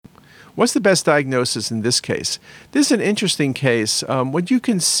What's the best diagnosis in this case? This is an interesting case. What you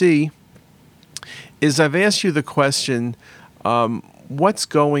can see is I've asked you the question, what's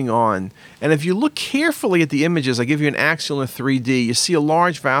going on? And if you look carefully at the images, I give you an axial and a 3D, you see a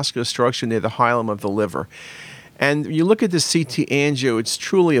large vascular structure near the hilum of the liver. And you look at the CT angio, it's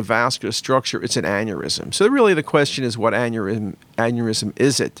truly a vascular structure. It's an aneurysm. So really the question is, what aneurysm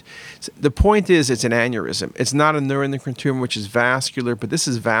is it? The point is, it's an aneurysm. It's not a neuroendocrine tumor, which is vascular, but this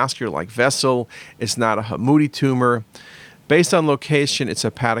is vascular like vessel. It's not a Hamoudi tumor. Based on location, it's a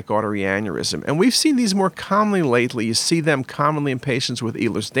hepatic artery aneurysm. And we've seen these more commonly lately. You see them commonly in patients with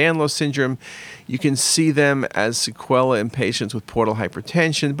Ehlers-Danlos syndrome. You can see them as sequela in patients with portal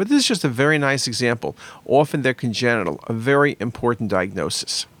hypertension. But this is just a very nice example. Often they're congenital, a very important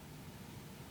diagnosis.